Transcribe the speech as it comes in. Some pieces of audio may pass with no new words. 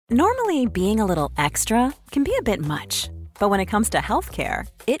Normally, being a little extra can be a bit much, but when it comes to healthcare,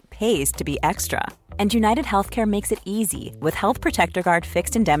 it pays to be extra. And United Healthcare makes it easy with Health Protector Guard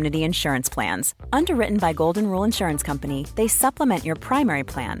fixed indemnity insurance plans. Underwritten by Golden Rule Insurance Company, they supplement your primary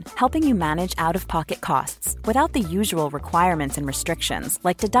plan, helping you manage out-of-pocket costs without the usual requirements and restrictions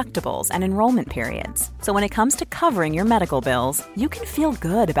like deductibles and enrollment periods. So when it comes to covering your medical bills, you can feel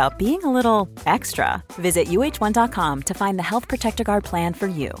good about being a little extra. Visit uh1.com to find the Health Protector Guard plan for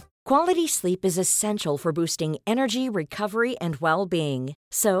you. Quality sleep is essential for boosting energy, recovery, and well-being.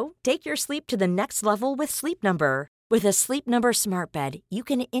 So, take your sleep to the next level with Sleep Number. With a Sleep Number smart bed, you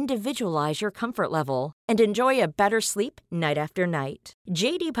can individualize your comfort level and enjoy a better sleep night after night.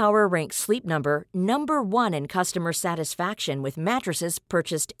 J.D. Power ranks Sleep Number number 1 in customer satisfaction with mattresses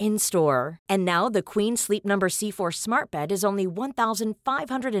purchased in-store. And now the Queen Sleep Number C4 smart bed is only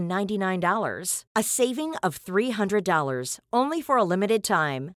 $1,599, a saving of $300, only for a limited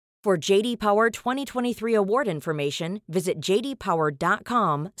time. For JD Power 2023 award information, visit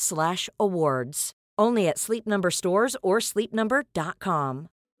jdpower.com/awards. Only at Sleep Number stores or sleepnumber.com.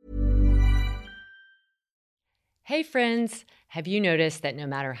 Hey friends, have you noticed that no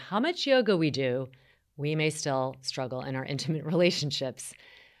matter how much yoga we do, we may still struggle in our intimate relationships?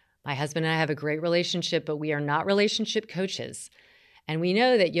 My husband and I have a great relationship, but we are not relationship coaches. And we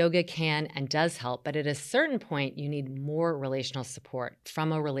know that yoga can and does help, but at a certain point, you need more relational support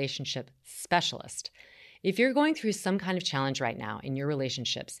from a relationship specialist. If you're going through some kind of challenge right now in your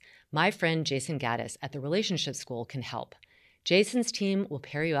relationships, my friend Jason Gaddis at the Relationship School can help. Jason's team will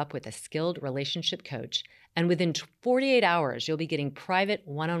pair you up with a skilled relationship coach, and within 48 hours, you'll be getting private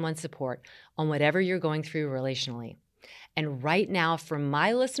one-on-one support on whatever you're going through relationally. And right now, for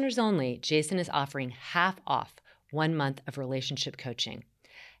my listeners only, Jason is offering half off 1 month of relationship coaching.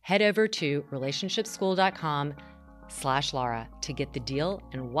 Head over to relationshipschool.com/Laura to get the deal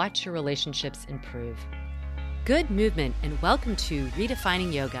and watch your relationships improve. Good movement, and welcome to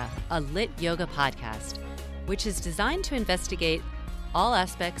Redefining Yoga, a lit yoga podcast, which is designed to investigate all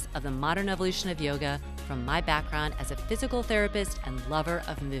aspects of the modern evolution of yoga from my background as a physical therapist and lover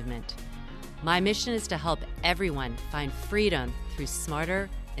of movement. My mission is to help everyone find freedom through smarter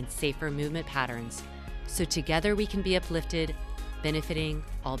and safer movement patterns, so together we can be uplifted, benefiting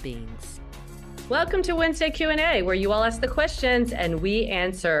all beings. Welcome to Wednesday Q&A, where you all ask the questions and we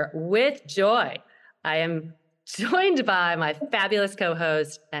answer with joy. I am joined by my fabulous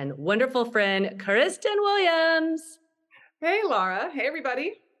co-host and wonderful friend, Kristen Williams. Hey, Laura. Hey,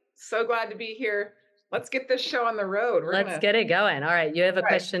 everybody. So glad to be here. Let's get this show on the road. Let's get it going. All right, you have a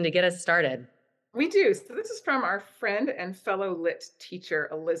question to get us started. We do. So this is from our friend and fellow lit teacher,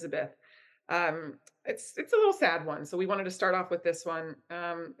 Elizabeth. It's a little sad one, so we wanted to start off with this one.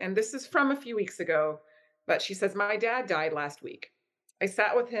 And this is from a few weeks ago, but she says, my dad died last week. I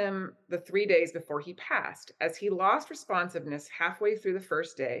sat with him the 3 days before he passed. As he lost responsiveness halfway through the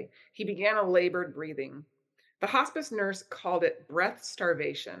first day, he began a labored breathing. The hospice nurse called it breath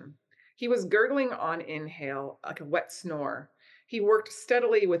starvation. He was gurgling on inhale like a wet snore. He worked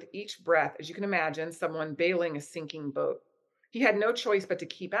steadily with each breath, as you can imagine, someone bailing a sinking boat. He had no choice but to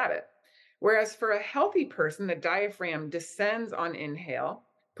keep at it. Whereas for a healthy person, the diaphragm descends on inhale,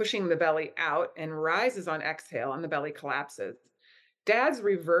 pushing the belly out, and rises on exhale, and the belly collapses. Dad's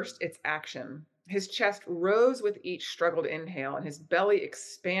reversed its action. His chest rose with each struggled inhale, and his belly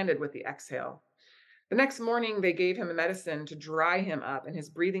expanded with the exhale. The next morning, they gave him a medicine to dry him up, and his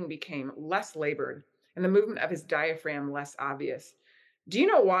breathing became less labored, and the movement of his diaphragm less obvious. Do you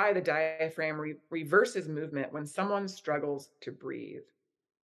know why the diaphragm reverses movement when someone struggles to breathe?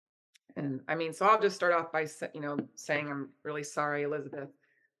 And I mean, so I'll just start off by, saying I'm really sorry, Elizabeth.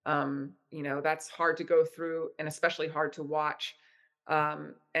 That's hard to go through and especially hard to watch.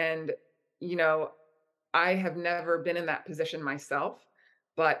 And, I have never been in that position myself,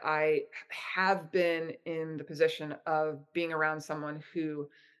 but I have been in the position of being around someone who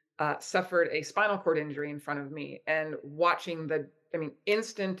suffered a spinal cord injury in front of me and watching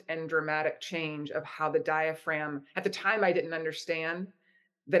instant and dramatic change of how the diaphragm, at the time I didn't understand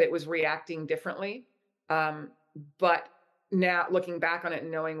that it was reacting differently. But now looking back on it and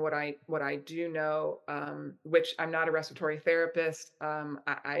knowing what I do know, which I'm not a respiratory therapist,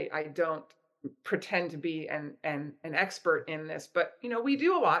 I don't pretend to be an expert in this, but we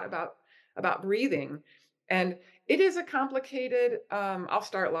do a lot about breathing, and it is a complicated. I'll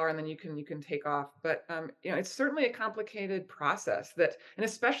start, Laura, and then you can take off. But it's certainly a complicated process and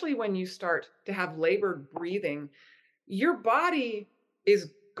especially when you start to have labored breathing, your body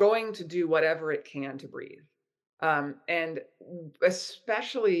is going to do whatever it can to breathe. And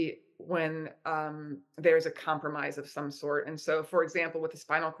especially when there's a compromise of some sort. And so, for example, with a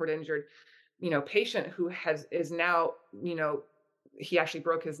spinal cord injured, patient who is now, he actually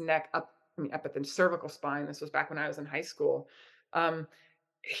broke his neck up, I mean, up at the cervical spine. This was back when I was in high school. Um,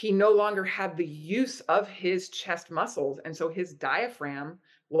 he no longer had the use of his chest muscles. And so his diaphragm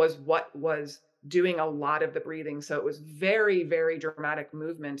was what was doing a lot of the breathing. So it was very, very dramatic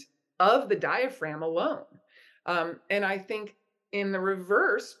movement of the diaphragm alone. And I think in the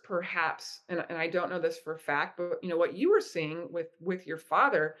reverse, perhaps, and I don't know this for a fact, but what you were seeing with your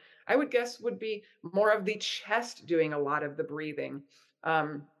father, I would guess would be more of the chest doing a lot of the breathing,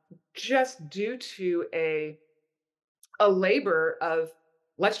 um, just due to a labor of,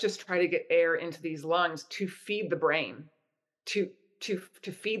 let's just try to get air into these lungs to feed the brain, to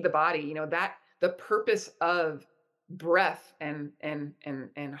to feed the body. That the purpose of breath and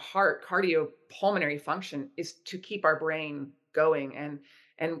heart cardiopulmonary function is to keep our brain going.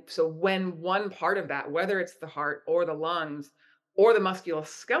 And so when one part of that, whether it's the heart or the lungs or the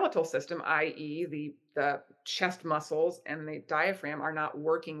musculoskeletal system, i.e. the chest muscles and the diaphragm, are not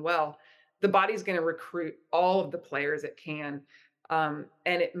working well, the body's going to recruit all of the players it can, and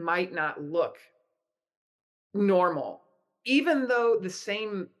it might not look normal. Even though the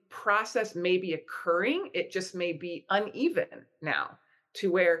same process may be occurring, it just may be uneven now,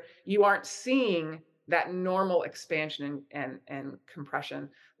 to where you aren't seeing that normal expansion and compression.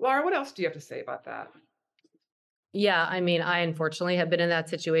 Laura, what else do you have to say about that? Yeah, I mean, I unfortunately have been in that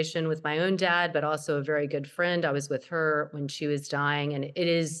situation with my own dad, but also a very good friend. I was with her when she was dying, and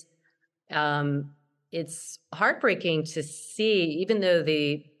um, it's heartbreaking to see, even though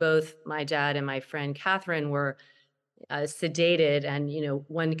both my dad and my friend Catherine were sedated, and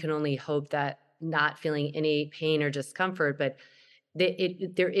one can only hope that not feeling any pain or discomfort, but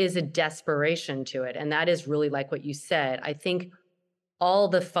there is a desperation to it, and that is really like what you said. I think all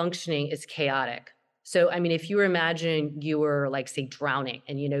the functioning is chaotic. So, I mean, if you were imagining you were like, say, drowning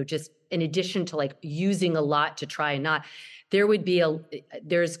and, just in addition to like using a lot to try and not,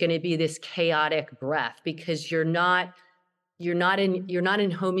 there's going to be this chaotic breath because you're not in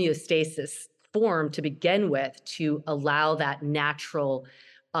homeostasis form to begin with to allow that natural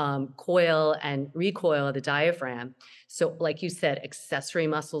coil and recoil of the diaphragm. So, like you said, accessory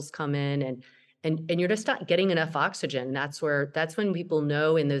muscles come in, and you're just not getting enough oxygen. That's when people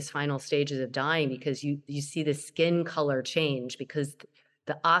know in those final stages of dying, because you see the skin color change because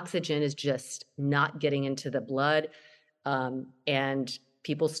the oxygen is just not getting into the blood, and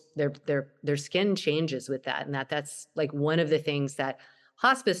their skin changes with that, and that's like one of the things that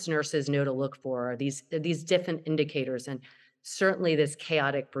hospice nurses know to look for, are these different indicators, and certainly this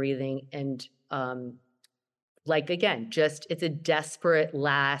chaotic breathing. And like, again, just it's a desperate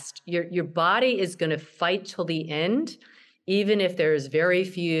last. Your body is going to fight till the end, even if there's very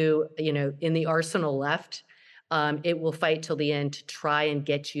few in the arsenal left. It will fight till the end to try and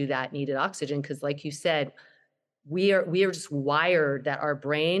get you that needed oxygen, because like you said, we are just wired that our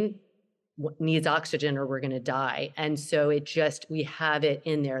brain needs oxygen or we're going to die. And so we have it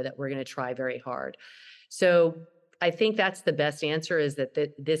in there that we're going to try very hard. So I think that's the best answer, is that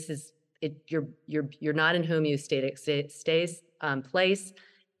this is it. You're not in homeostatic place,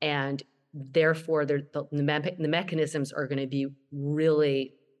 and therefore the mechanisms are going to be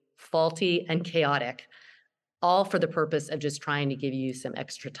really faulty and chaotic, all for the purpose of just trying to give you some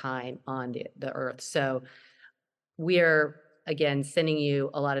extra time on the earth. So we are, again, sending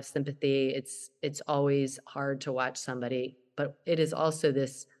you a lot of sympathy. It's always hard to watch somebody, but it is also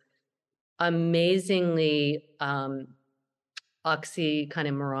this amazingly oxy kind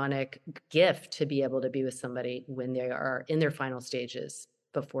of moronic gift to be able to be with somebody when they are in their final stages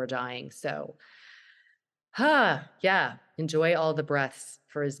before dying. So, yeah, enjoy all the breaths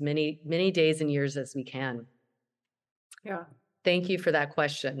for as many days and years as we can. Yeah. Thank you for that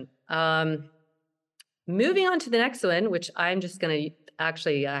question. Moving on to the next one, which I'm just going to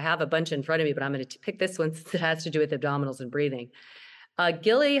actually, I have a bunch in front of me, but I'm going to pick this one since it has to do with abdominals and breathing.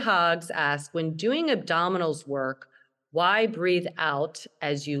 Gilly Hoggs asked, when doing abdominals work, why breathe out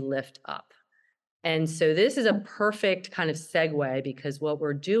as you lift up? And so this is a perfect kind of segue, because what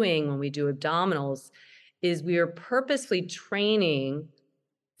we're doing when we do abdominals is we are purposely training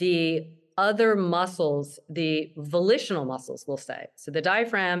the other muscles, the volitional muscles, we'll say. So the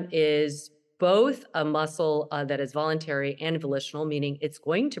diaphragm is both a muscle that is voluntary and volitional, meaning it's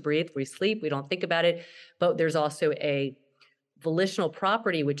going to breathe. We sleep, we don't think about it, but there's also a volitional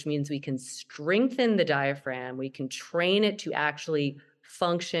property, which means we can strengthen the diaphragm. We can train it to actually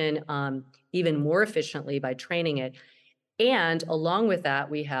function even more efficiently by training it. And along with that,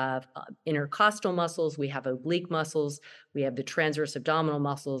 we have intercostal muscles, we have oblique muscles, we have the transverse abdominal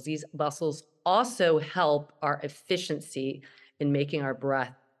muscles. These muscles also help our efficiency in making our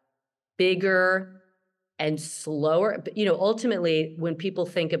breath bigger and slower. But, ultimately, when people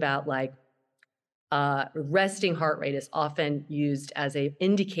think about like resting heart rate is often used as an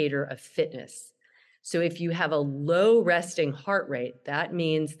indicator of fitness. So if you have a low resting heart rate, that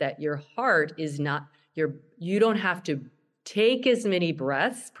means that your heart is not, you don't have to take as many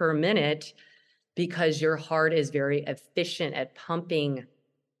breaths per minute because your heart is very efficient at pumping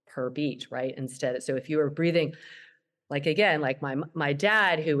per beat, right? Instead, so if you were breathing, like again, like my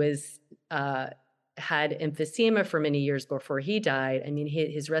dad, who was had emphysema for many years before he died. I mean,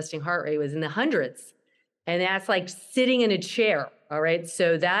 his resting heart rate was in the hundreds, and that's like sitting in a chair. All right,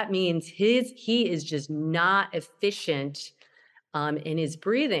 so that means he is just not efficient in his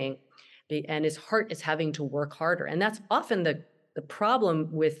breathing, and his heart is having to work harder. And that's often the problem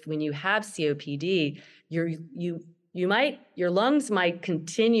with when you have COPD. Your lungs might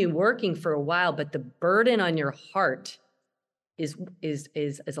continue working for a while, but the burden on your heart is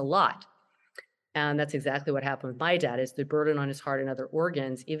a lot. And that's exactly what happened with my dad, is the burden on his heart and other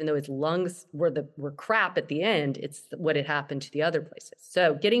organs. Even though his lungs were crap at the end, it's what had happened to the other places.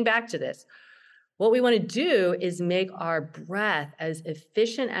 So getting back to this, what we want to do is make our breath as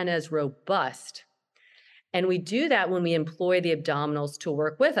efficient and as robust. And we do that when we employ the abdominals to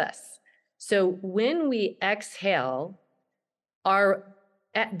work with us. So when we exhale,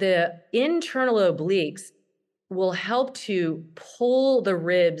 the internal obliques will help to pull the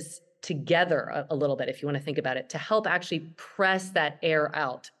ribs together a little bit, if you want to think about it, to help actually press that air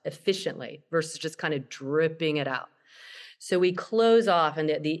out efficiently versus just kind of dripping it out. So we close off, and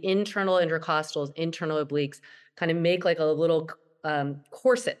the internal intercostals, internal obliques kind of make like a little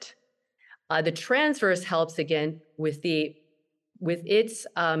corset. The transverse helps again with its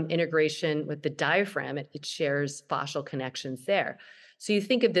integration with the diaphragm. It shares fascial connections there. So you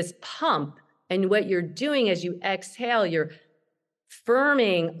think of this pump, and what you're doing as you exhale, you're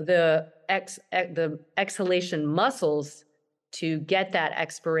firming the exhalation muscles to get that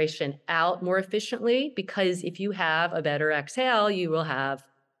expiration out more efficiently, because if you have a better exhale, you will have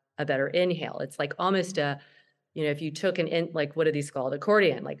a better inhale. It's like almost if you took like, what are these called?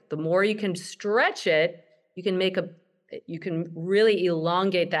 Accordion. Like the more you can stretch it, you can really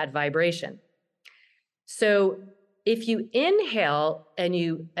elongate that vibration. So if you inhale and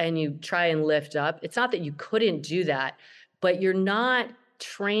you try and lift up, it's not that you couldn't do that, but you're not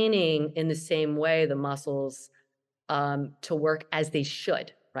training in the same way the muscles to work as they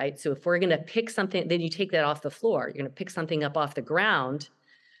should, right? So if we're going to pick something, then you take that off the floor. You're going to pick something up off the ground.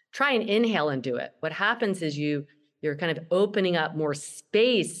 Try and inhale and do it. What happens is you're kind of opening up more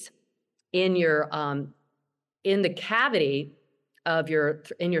space in your in the cavity of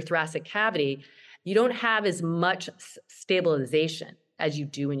in your thoracic cavity. You don't have as much stabilization as you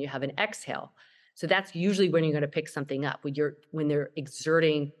do when you have an exhale. So that's usually when you're going to pick something up, when they're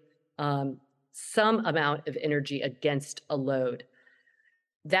exerting some amount of energy against a load.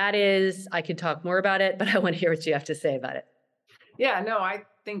 That is, I could talk more about it, but I want to hear what you have to say about it. Yeah, no, I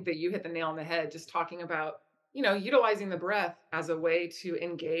think that you hit the nail on the head, just talking about, utilizing the breath as a way to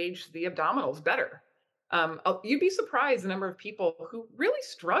engage the abdominals better. You'd be surprised the number of people who really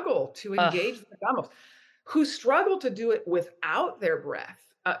struggle to engage the abdominals, who struggle to do it without their breath.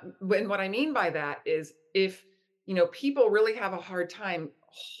 And what I mean by that is, if, people really have a hard time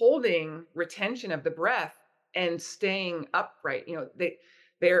holding retention of the breath and staying upright,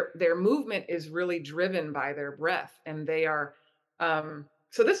 their movement is really driven by their breath, and they are,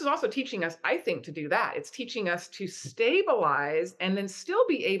 so this is also teaching us, I think, to do that. It's teaching us to stabilize and then still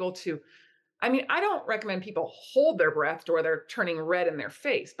be able to, I don't recommend people hold their breath to where they're turning red in their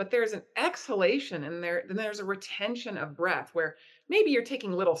face, but there's an exhalation and then there's a retention of breath where maybe you're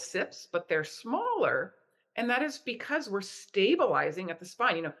taking little sips, but they're smaller. And that is because we're stabilizing at the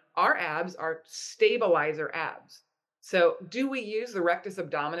spine. Our abs are stabilizer abs. So do we use the rectus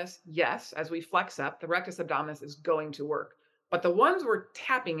abdominis? Yes. As we flex up, the rectus abdominis is going to work. But the ones we're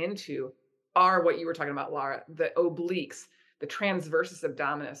tapping into are what you were talking about, Laura, the obliques, the transversus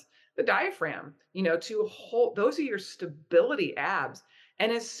abdominis, the diaphragm, to hold. Those are your stability abs.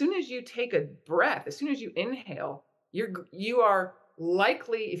 And as soon as you take a breath, as soon as you inhale, you are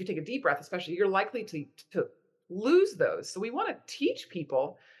likely, if you take a deep breath especially, you're likely to lose those. So we want to teach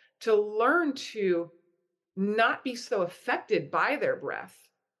people to learn to not be so affected by their breath,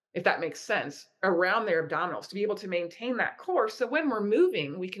 if that makes sense, around their abdominals, to be able to maintain that core. So when we're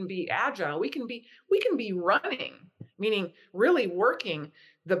moving, we can be agile, we can be running, meaning really working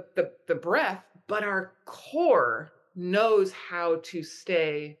the breath, but our core knows how to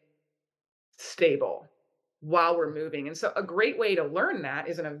stay stable while we're moving. And so a great way to learn that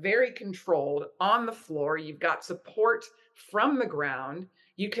is in a very controlled, on the floor. You've got support from the ground.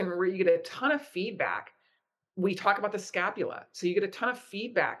 You get a ton of feedback. We talk about the scapula. So you get a ton of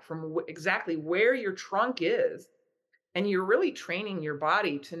feedback from exactly where your trunk is, and you're really training your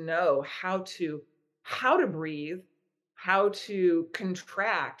body to know how to breathe, how to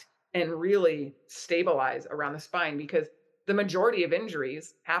contract and really stabilize around the spine, because the majority of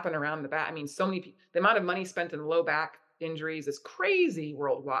injuries happen around the back. I mean, the amount of money spent in low back injuries is crazy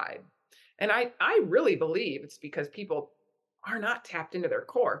worldwide. And I really believe it's because people are not tapped into their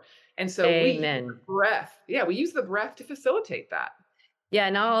core. And so we use the Amen. breath. Yeah, we use the breath to facilitate that. Yeah,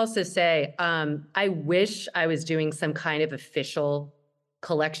 and I'll also say, I wish I was doing some kind of official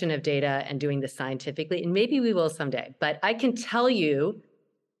collection of data and doing this scientifically, and maybe we will someday. But I can tell you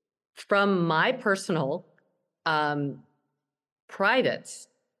from my personal privates,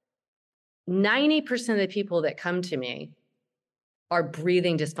 90% of the people that come to me are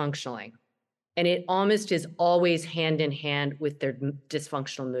breathing dysfunctionally. And it almost is always hand in hand with their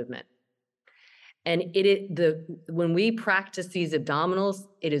dysfunctional movement. And when we practice these abdominals,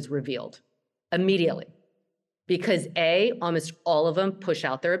 it is revealed immediately. Because almost all of them push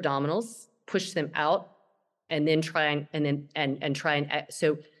out their abdominals, push them out, and then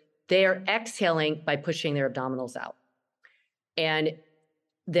so they are exhaling by pushing their abdominals out. And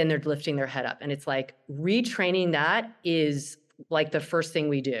then they're lifting their head up. And it's like retraining that is like the first thing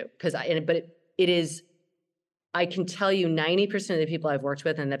we do. I can tell you 90% of the people I've worked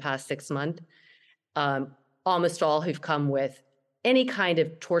with in the past 6 months, almost all who've come with any kind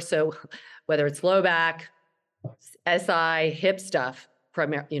of torso, whether it's low back, SI, hip stuff,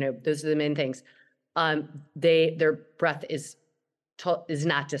 those are the main things. Their breath is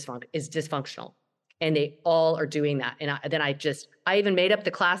dysfunctional, and they all are doing that. And I even made up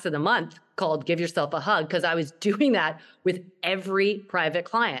the class of the month called "Give Yourself a Hug" because I was doing that with every private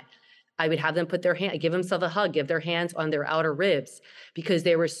client. I would have them give themselves a hug, give their hands on their outer ribs, because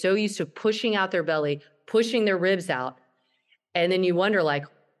they were so used to pushing out their belly, pushing their ribs out. And then you wonder, like,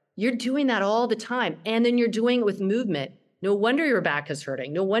 you're doing that all the time. And then you're doing it with movement. No wonder your back is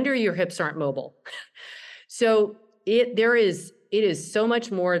hurting. No wonder your hips aren't mobile. So it is so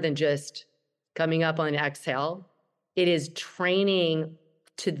much more than just coming up on an exhale. It is training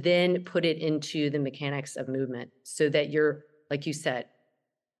to then put it into the mechanics of movement so that you're, like you said,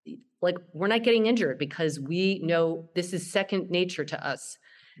 like, we're not getting injured because we know this is second nature to us.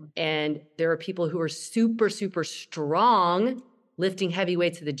 And there are people who are super, super strong lifting heavy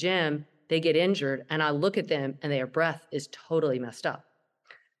weights at the gym. They get injured, and I look at them and their breath is totally messed up.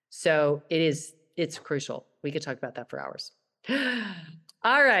 So it's crucial. We could talk about that for hours.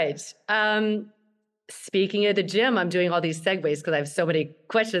 All right. Speaking of the gym, I'm doing all these segues because I have so many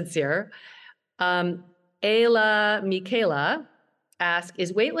questions here. Ayla Michaela ask,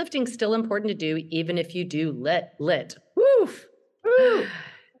 is weightlifting still important to do even if you do lit? Woof. Woo.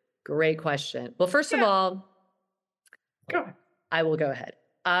 Great question. Well, first of all, Go ahead. I will go ahead.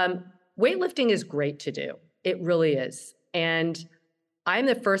 Weightlifting is great to do. It really is. And I'm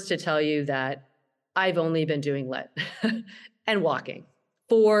the first to tell you that I've only been doing lit and walking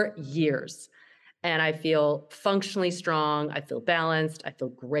for years. And I feel functionally strong. I feel balanced. I feel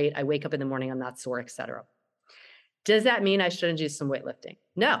great. I wake up in the morning, I'm not sore, etc. Does that mean I shouldn't do some weightlifting?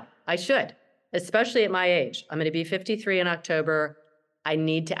 No, I should, especially at my age. I'm going to be 53 in October. I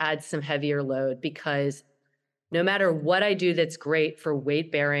need to add some heavier load because no matter what I do that's great for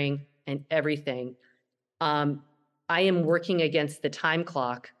weight bearing and everything, I am working against the time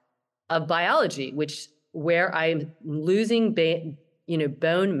clock of biology, where I'm losing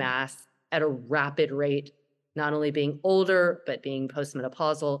bone mass at a rapid rate, not only being older, but being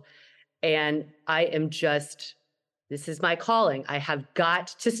postmenopausal. And this is my calling. I have got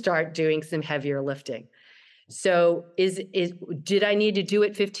to start doing some heavier lifting. So did I need to do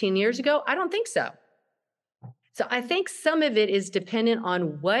it 15 years ago? I don't think so. So I think some of it is dependent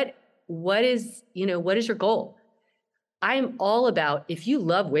on what is your goal? I'm all about, if you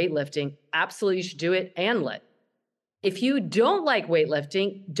love weightlifting, absolutely you should do it and lit. If you don't like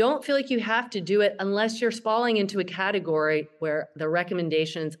weightlifting, don't feel like you have to do it unless you're falling into a category where the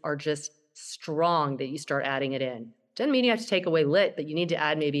recommendations are just strong that you start adding it in. Doesn't mean you have to take away lit, but you need to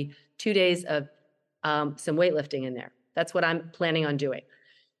add maybe 2 days of some weightlifting in there. That's what I'm planning on doing.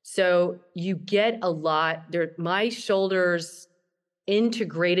 So you get a lot there. My shoulders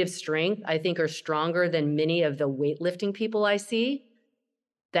integrative strength, I think, are stronger than many of the weightlifting people I see.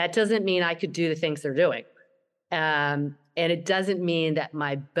 That doesn't mean I could do the things they're doing. And it doesn't mean that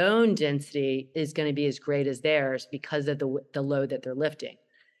my bone density is going to be as great as theirs because of the load that they're lifting.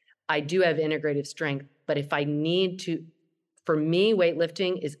 I do have integrative strength, but if I need to, for me,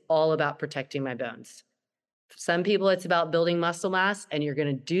 weightlifting is all about protecting my bones. Some people, it's about building muscle mass, and you're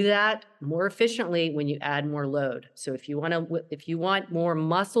going to do that more efficiently when you add more load. So if you want more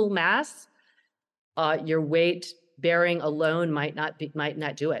muscle mass, your weight bearing alone might not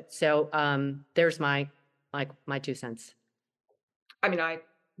do it. So there's my 2 cents. I mean,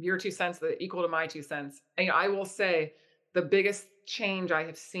 your 2 cents that equal to my 2 cents. And I will say the biggest change I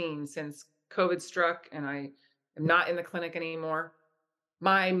have seen since COVID struck and I am not in the clinic anymore,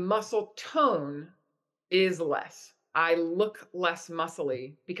 my muscle tone is less. I look less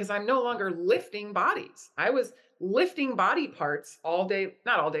muscly because I'm no longer lifting bodies. I was lifting body parts all day,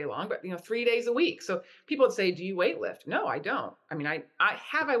 not all day long, but 3 days a week. So people would say, "Do you weight lift?" No, I don't. I mean, I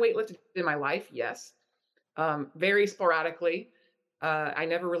weightlifted in my life? Yes. Very sporadically. I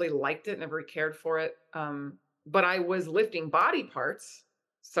never really liked it, never cared for it. But I was lifting body parts,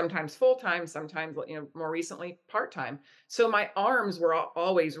 sometimes full time, sometimes more recently part time. So my arms were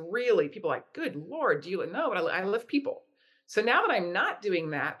always really, people like, "Good Lord, do you know?" But I lift people. So now that I'm not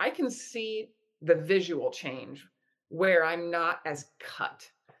doing that, I can see the visual change where I'm not as cut.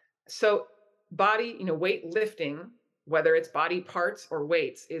 So body, weight lifting, whether it's body parts or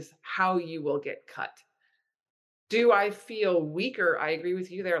weights, is how you will get cut. Do I feel weaker? I agree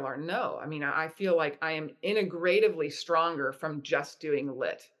with you there, Lauren. No, I mean, I feel like I am integratively stronger from just doing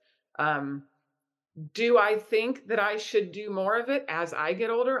lit. Um, do I think that I should do more of it as I get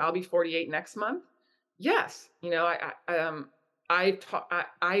older? I'll be 48 next month. Yes,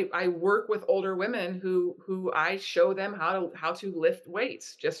 I work with older women who I show them how to lift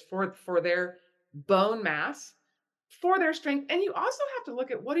weights just for their bone mass, for their strength. And you also have to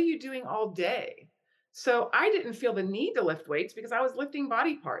look at, what are you doing all day? So I didn't feel the need to lift weights because I was lifting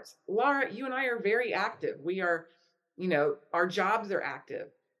body parts. Laura, you and I are very active. We are, our jobs are active.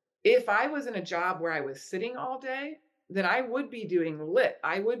 If I was in a job where I was sitting all day, then I would be doing lit.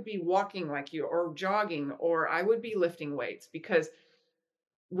 I would be walking like you or jogging, or I would be lifting weights, because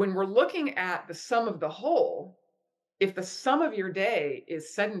when we're looking at the sum of the whole, if the sum of your day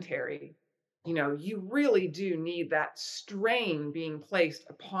is sedentary, you really do need that strain being placed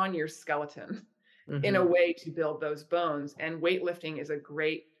upon your skeleton in a way to build those bones. And weightlifting is a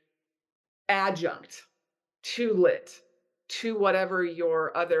great adjunct to lit, to whatever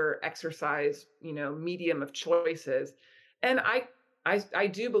your other exercise, medium of choice is. And I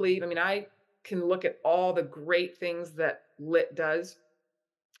do believe, I mean, I can look at all the great things that lit does,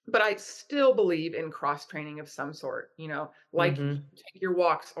 but I still believe in cross training of some sort, like take your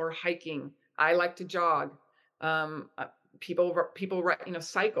walks or hiking. I like to jog. People,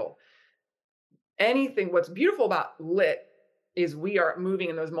 cycle. Anything. What's beautiful about lit is we are moving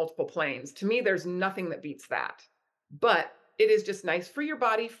in those multiple planes. To me, there's nothing that beats that. But it is just nice for your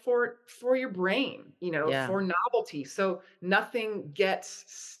body, for your brain, for novelty. So nothing gets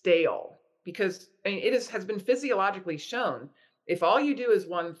stale, because it has been physiologically shown, if all you do is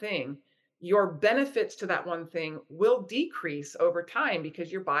one thing, your benefits to that one thing will decrease over time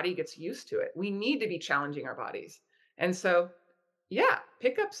because your body gets used to it. We need to be challenging our bodies. And so, yeah,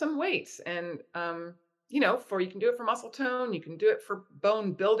 pick up some weights, and you can do it for muscle tone, you can do it for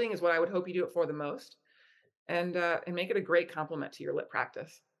bone building is what I would hope you do it for the most, and make it a great complement to your lit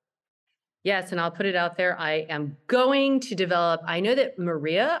practice. Yes, and I'll put it out there. I am going to develop, I know that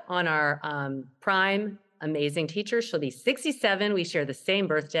Maria on our Prime amazing teacher, she'll be 67. We share the same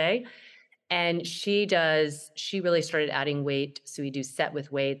birthday. And she really started adding weight. So we do set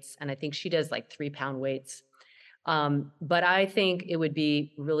with weights. And I think she does like 3-pound weights. But I think it would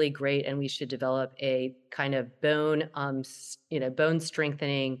be really great, and we should develop a kind of bone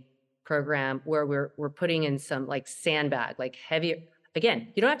strengthening program where we're putting in some like sandbag, like heavy.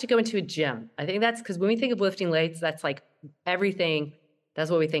 Again, you don't have to go into a gym. I think that's because when we think of lifting weights, that's like everything. That's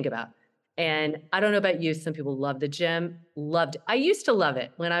what we think about. And I don't know about you. Some people love the gym. I used to love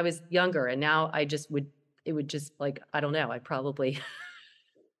it when I was younger, and now it would just like, I don't know. I'd probably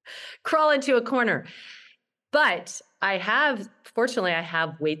crawl into a corner. But fortunately, I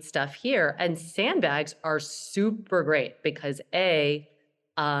have weight stuff here, and sandbags are super great because they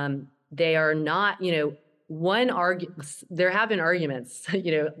are not, there have been arguments,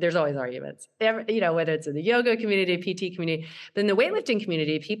 there's always arguments, whether it's in the yoga community, PT community, but in the weightlifting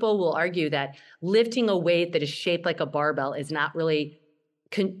community, people will argue that lifting a weight that is shaped like a barbell is not really,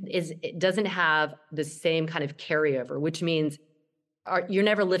 it doesn't have the same kind of carryover, which means you're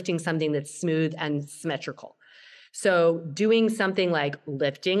never lifting something that's smooth and symmetrical. So doing something like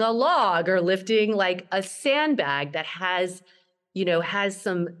lifting a log or lifting like a sandbag that has, has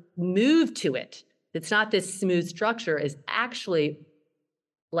some move to it. It's not this smooth structure is actually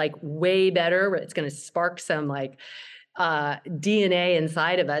like way better. It's going to spark some like DNA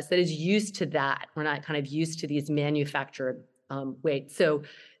inside of us that is used to that. We're not kind of used to these manufactured weights. So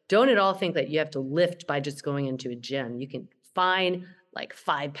don't at all think that you have to lift by just going into a gym. You can find like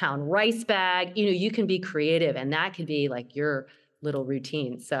 5-pound rice bag, you can be creative, and that could be like your little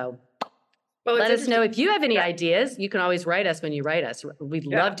routine. So let us know if you have any ideas. You can always write us when you write us. We'd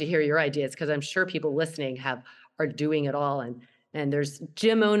love to hear your ideas, because I'm sure people listening are doing it all. And there's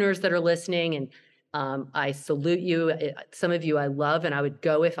gym owners that are listening, and I salute you. Some of you I love, and I would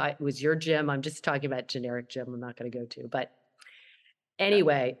go if it was your gym. I'm just talking about generic gym I'm not going to go to. But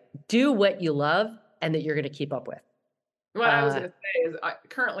anyway, do what you love and that you're going to keep up with. What I was going to say is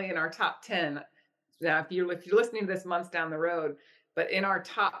currently in our top 10, now if you're listening to this months down the road, but in our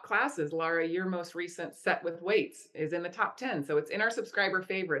top classes, Laura, your most recent set with weights is in the top 10. So it's in our subscriber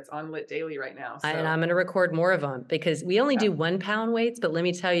favorites on Lit Daily right now. So. And I'm going to record more of them, because we only do 1-pound weights, but let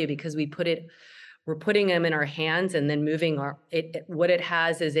me tell you, because we're putting them in our hands and then moving what it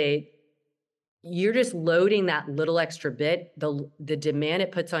has is you're just loading that little extra bit. The demand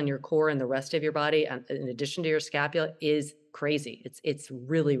it puts on your core and the rest of your body, in addition to your scapula, is crazy. It's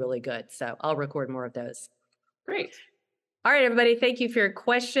really, really good. So I'll record more of those. Great. All right, everybody. Thank you for your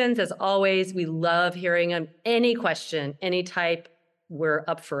questions. As always, we love hearing them. Any question, any type, we're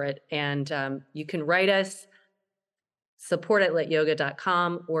up for it. And you can write us,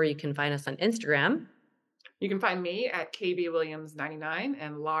 support@lityoga.com, or you can find us on Instagram. You can find me at kbwilliams99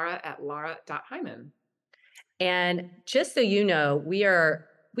 and Laura at laura.hyman. And just so you know,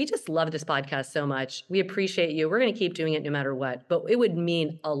 we just love this podcast so much. We appreciate you. We're going to keep doing it no matter what, but it would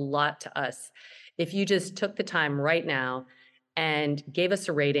mean a lot to us if you just took the time right now and gave us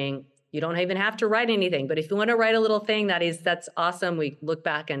a rating. You don't even have to write anything, but if you want to write a little thing, that's awesome. We look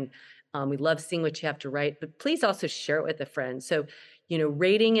back and we love seeing what you have to write, but please also share it with a friend. So,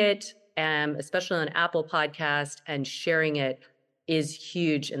 rating it, especially on Apple Podcast, and sharing it is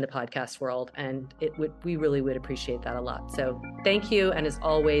huge in the podcast world. And we really would appreciate that a lot. So thank you. And as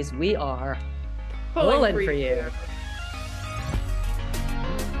always, we are pulling for you.